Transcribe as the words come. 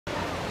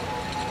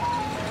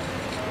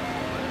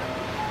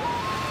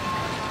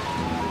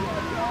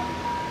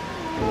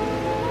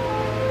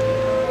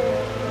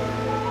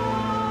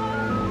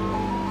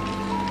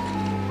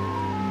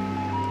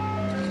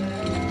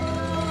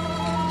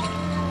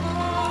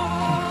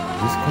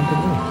This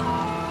company.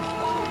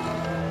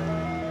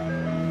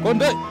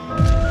 Conde!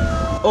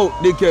 Oh,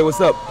 DK,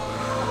 what's up?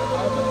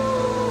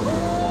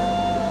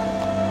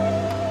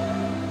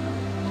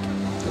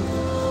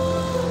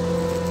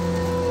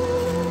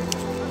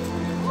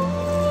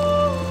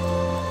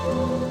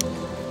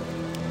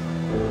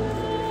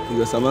 You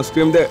got some ice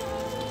cream there?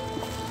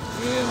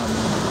 Yeah,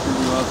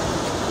 man.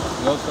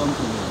 Welcome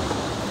to me.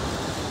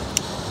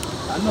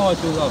 I know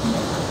what you love,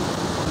 man.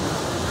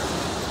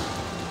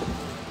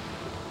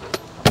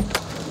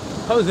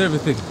 How is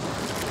everything?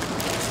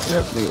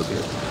 Everything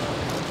okay.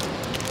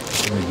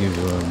 Let me give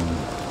you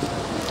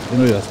you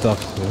know your stuff,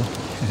 yeah?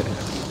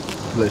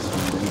 Bless you.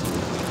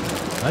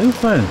 Are you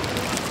fine?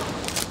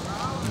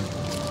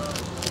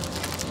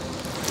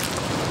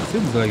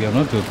 Seems like you're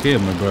not okay,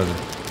 my brother.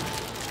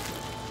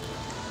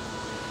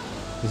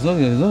 It's not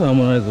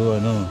Harmonize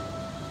right now.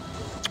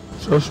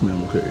 Trust me,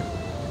 I'm okay.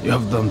 You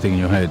have something in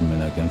your head,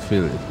 man. I can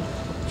feel it.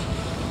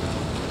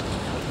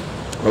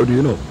 How do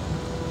you know?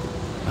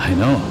 I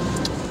know.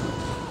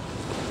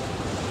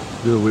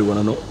 Do you really want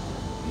to know?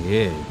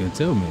 Yeah, you can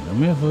tell me. I'm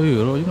here for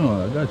you. You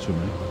know, I got you,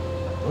 man.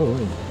 Oh,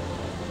 wait.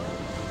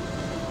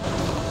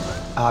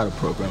 I had a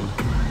problem.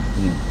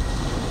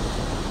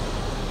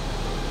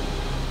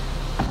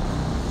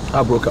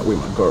 I broke up with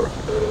my girl.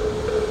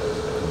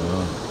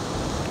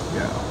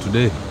 Yeah.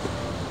 Today?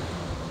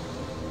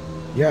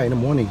 Yeah, in the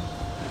morning.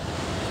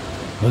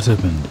 What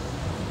happened?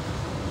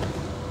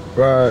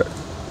 Right.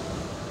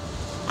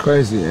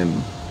 Crazy,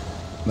 and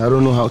I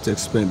don't know how to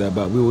explain that,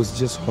 but we was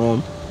just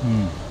home,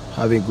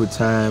 having a good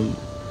time,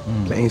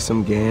 playing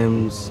some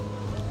games,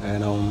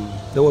 and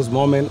there was a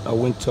moment I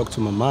went to talk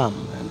to my mom,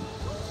 and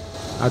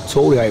I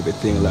told her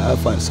everything, like I'll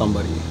find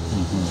somebody,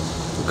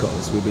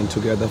 because we've been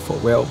together for a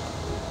while,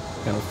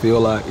 and I feel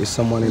like it's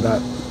someone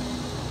that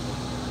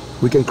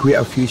we can create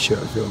a future,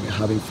 you feel me,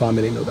 having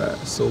family and all that.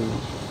 So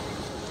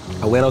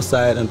I went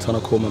outside and tried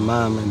to call my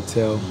mom and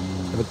tell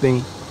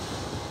everything.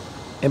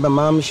 And my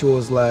mom, she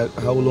was like,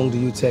 how long do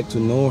you take to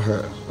know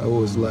her? I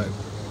was like,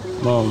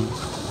 Mom,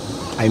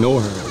 I know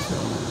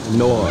her. I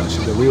know her.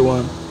 She's the real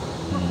one.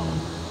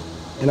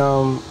 And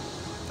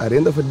at the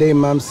end of the day,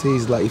 Mom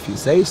says, like, if you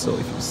say so,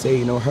 if you say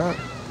you know her,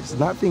 it's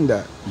nothing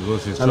that.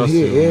 I'm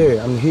here,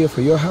 yeah, I'm here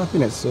for your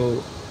happiness.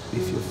 So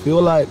if you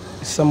feel like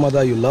it's someone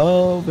that you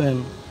love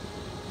and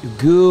you're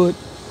good,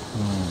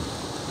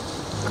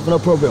 I have no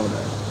problem with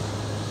that.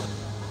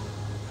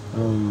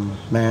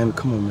 Man,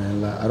 come on,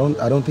 man. Like, I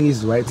don't think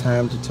it's the right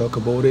time to talk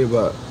about it,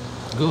 but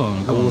go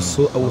on. I was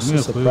so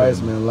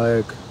surprised, man.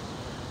 Like,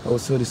 I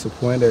was so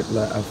disappointed.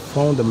 Like, I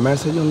found the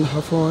message on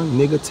her phone,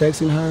 nigga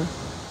texting her,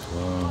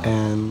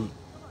 and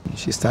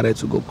she started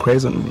to go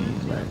crazy on me.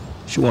 Like,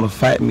 she wanna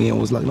fight me, and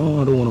was like,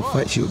 no, I don't wanna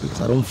fight you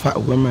because I don't fight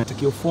women.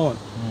 Take your phone.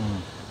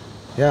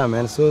 Yeah,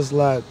 man. So it's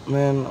like,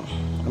 man,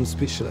 I'm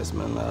speechless,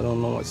 man. I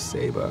don't know what to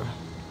say, but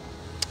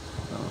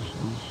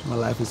my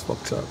life is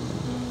fucked up, man.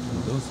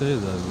 Don't say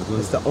that because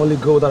it's the only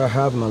goal that I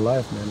have in my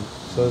life, man.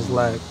 So it's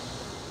like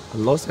I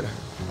lost it.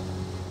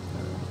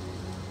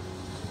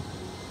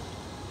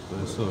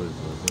 Very sorry,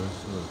 bro. Very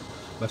sorry.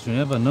 But you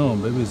never know.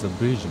 Maybe it's a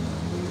bridge,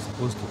 man. You're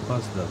supposed to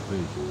pass that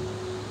bridge.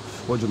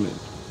 What do you mean?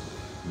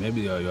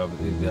 Maybe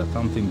there's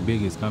something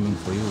big is coming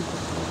for you.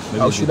 Maybe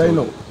how should I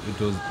know?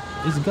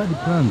 It's God's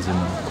plans, you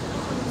know.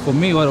 For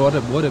me, what I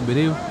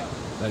believe,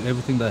 like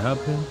everything that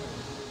happened,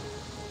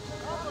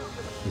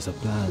 it's a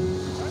plan,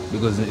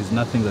 because it's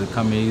nothing that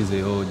come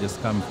easy or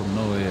just come from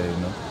nowhere, you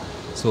know.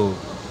 So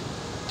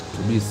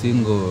to be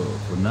single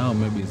for now,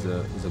 maybe it's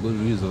a good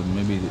reason.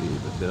 Maybe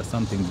there's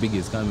something big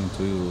is coming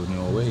to you in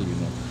your way, you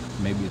know.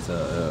 Maybe it's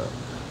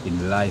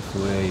in life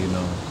way, you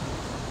know.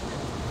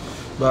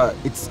 But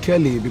it's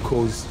scary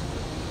because,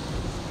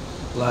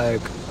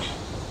 like,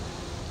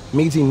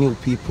 meeting new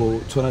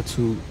people, trying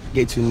to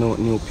get to know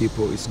new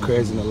people is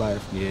crazy in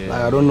life. Yeah.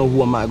 Like, I don't know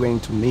who am I going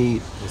to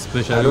meet.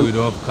 Especially we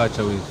don't have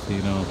culture with,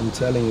 you know. I'm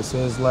telling you, so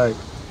it's like,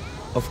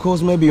 of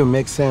course maybe it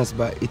makes sense,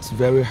 but it's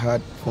very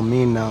hard for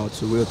me now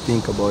to really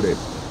think about it.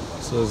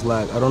 So it's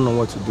like, I don't know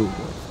what to do.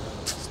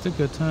 Just take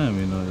your time,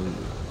 you know.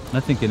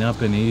 Nothing can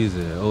happen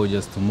easy,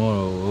 just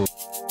tomorrow.